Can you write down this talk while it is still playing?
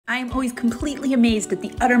I am always completely amazed at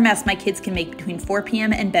the utter mess my kids can make between 4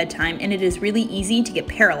 p.m. and bedtime, and it is really easy to get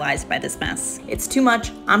paralyzed by this mess. It's too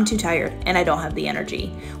much, I'm too tired, and I don't have the energy.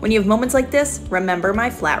 When you have moments like this, remember my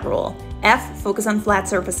flat rule. F, focus on flat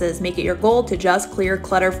surfaces. Make it your goal to just clear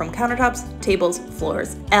clutter from countertops, tables,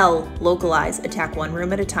 floors. L, localize. Attack one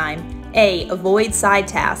room at a time. A, avoid side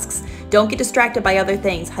tasks. Don't get distracted by other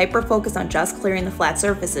things. Hyper-focus on just clearing the flat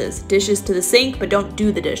surfaces. Dishes to the sink, but don't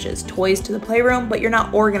do the dishes. Toys to the playroom, but you're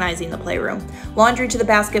not organizing the playroom. Laundry to the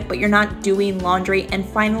basket, but you're not doing laundry. And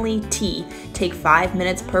finally, T, take 5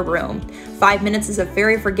 minutes per room. 5 minutes is a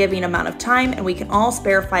very forgiving amount of time, and we can all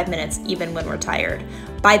spare 5 minutes even when we're tired.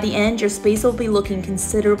 By the end, your space will be looking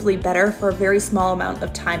considerably better for a very small amount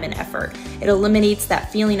of time and effort. It eliminates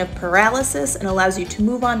that feeling of paralysis and allows you to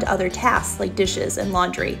move on to other tasks like dishes and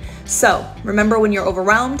laundry. So, remember, when you're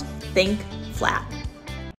overwhelmed, think flat.